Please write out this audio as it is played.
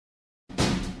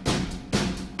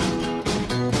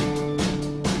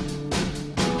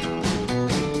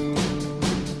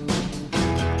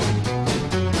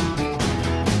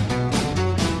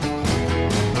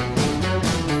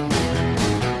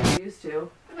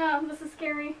Oh, this is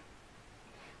scary.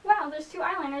 Wow, there's 2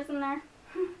 eyeliners in there.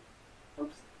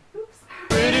 Oops. Oops.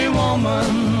 Pretty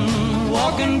woman,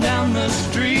 walking down the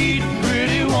street.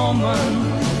 Pretty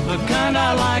woman, the kind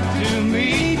I like to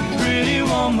meet. Pretty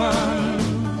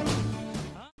woman.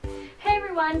 Hey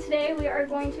everyone, today we are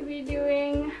going to be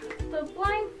doing the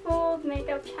blindfold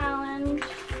makeup challenge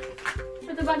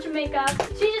with a bunch of makeup.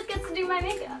 She just gets to do my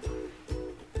makeup.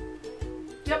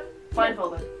 Yep,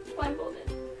 blindfolded. Blindfolded.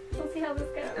 We'll see how this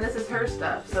goes. And this is her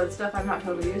stuff, so it's stuff I'm not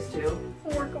totally used to.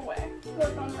 Work away.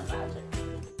 Work on her magic.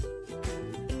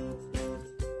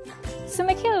 So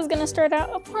Michaela's gonna start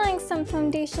out applying some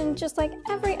foundation just like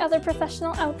every other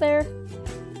professional out there.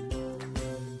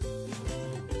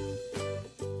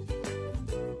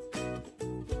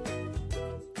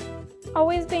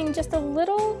 Always being just a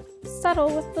little subtle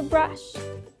with the brush.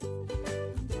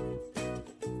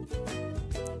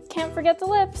 Can't forget the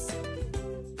lips.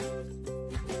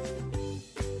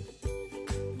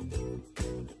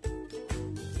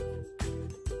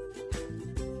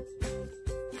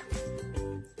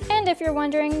 And if you're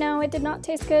wondering, no, it did not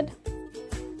taste good.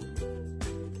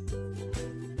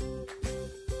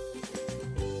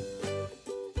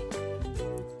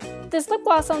 This lip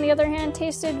gloss, on the other hand,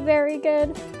 tasted very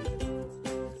good.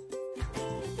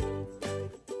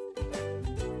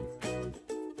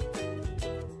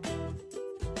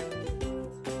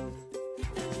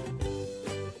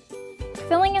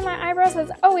 Filling in my eyebrows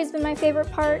has always been my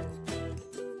favorite part.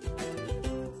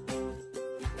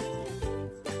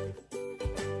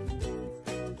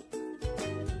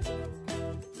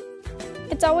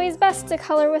 It's always best to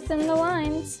color within the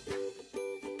lines.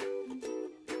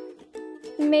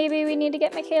 Maybe we need to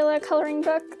get Michaela a coloring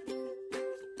book.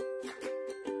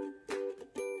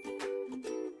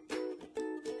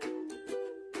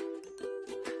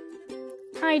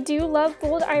 I do love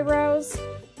bold eyebrows.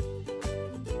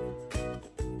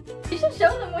 You should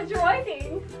show them what you're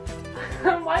wiping.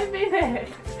 I'm wiping it.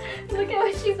 Look at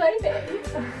what she's wiping.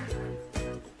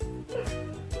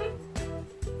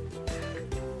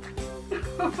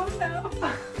 Oh no.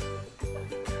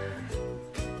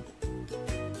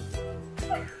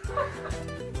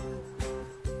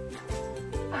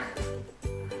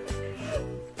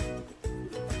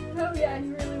 Oh yeah,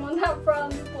 you really want that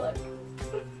bronze look.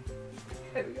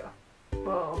 There we go.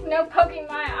 Whoa. No poking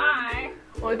my eye.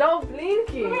 Well, don't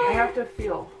blinky. I have to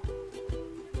feel.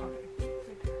 Okay.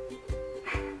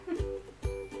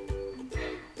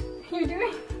 You're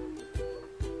doing?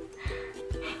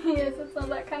 Yes, it's not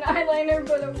that kind of eyeliner,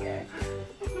 but okay.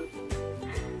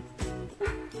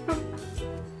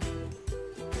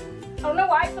 I don't know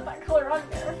why I put that color on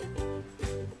there.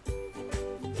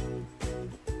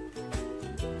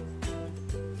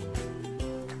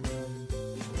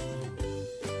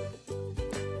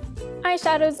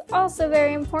 Eyeshadow is also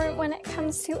very important when it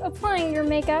comes to applying your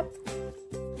makeup.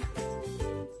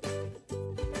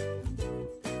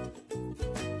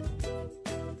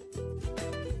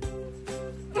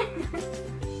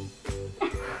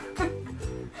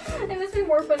 It must be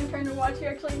more fun trying to watch you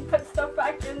actually put stuff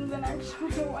back in than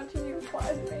actually watching you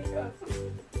apply the makeup.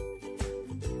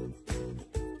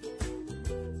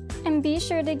 And be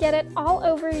sure to get it all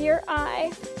over your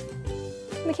eye.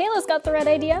 Michaela's got the right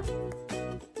idea.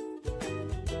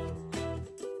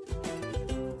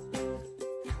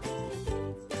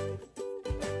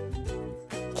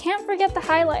 Can't forget the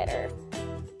highlighter.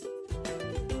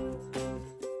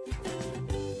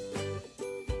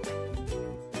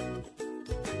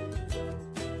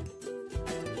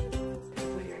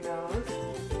 Put your nose.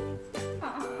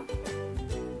 I'm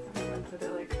gonna put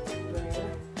it like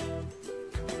there.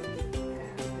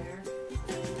 And there.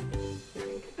 I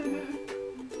think.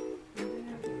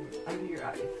 Under your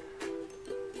eyes.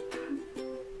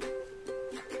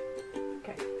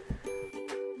 Okay.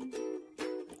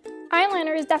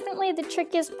 Eyeliner is definitely the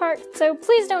trickiest part, so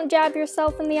please don't jab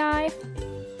yourself in the eye.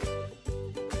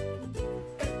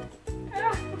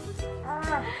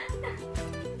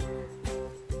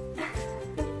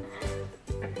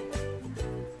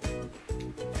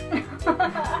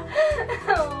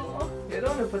 Oh. You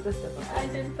don't want to put this stuff up. I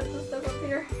did put this stuff up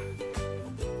here.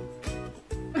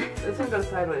 This one goes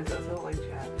sideways though, so I don't like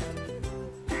jab.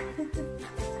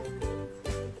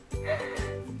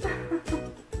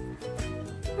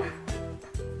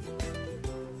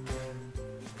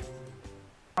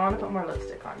 I want to put more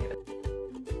lipstick on you.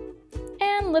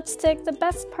 And lipstick, the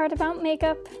best part about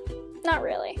makeup. Not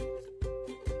really.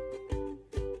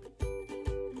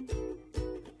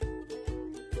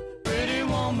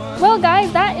 Well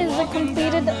guys, that is the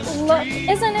completed look.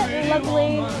 Isn't it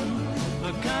lovely?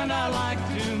 The kind I like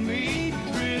to meet,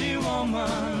 pretty woman.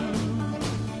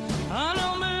 I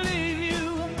don't believe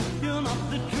you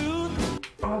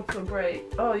wait.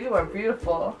 Oh, you are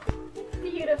beautiful.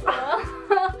 Beautiful.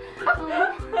 Oh,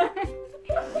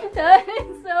 that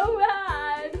is so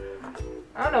bad.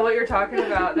 I don't know what you're talking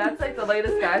about. That's like the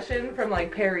latest fashion from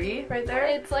like Paris right there.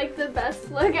 It's like the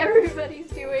best look. Everybody's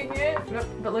doing it. Nope,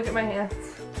 but look at my hands.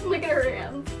 Look at her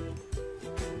hands.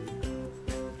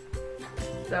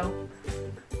 So.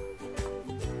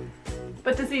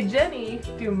 But to see Jenny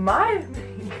do my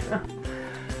makeup,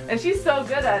 and she's so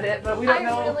good at it, but we don't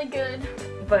know. I'm really good.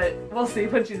 But we'll see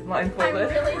when she's blindfolded.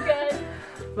 I'm really good.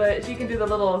 But she can do the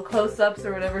little close-ups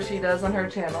or whatever she does on her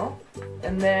channel.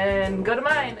 And then go to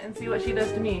mine and see what she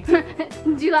does to me.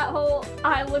 Do that whole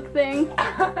eye look thing.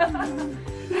 The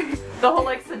whole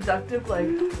like seductive like.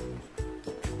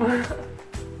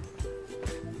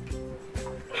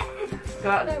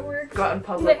 That works. Go out in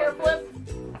public. The hair flip.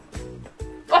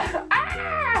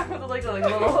 Ah! With like a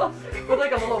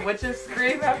little witch's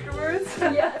scream afterwards.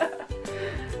 Yes.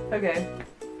 Okay.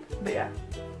 But yeah.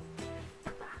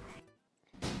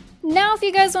 Now if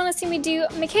you guys want to see me do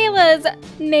Michaela's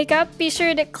makeup, be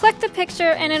sure to click the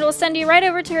picture and it will send you right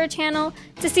over to her channel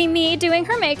to see me doing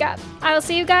her makeup. I will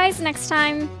see you guys next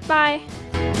time. Bye.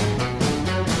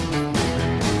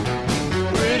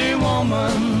 Pretty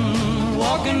woman,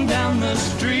 walking down the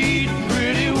street.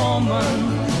 Pretty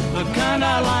woman, the kind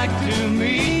I like to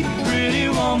meet. Pretty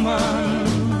woman.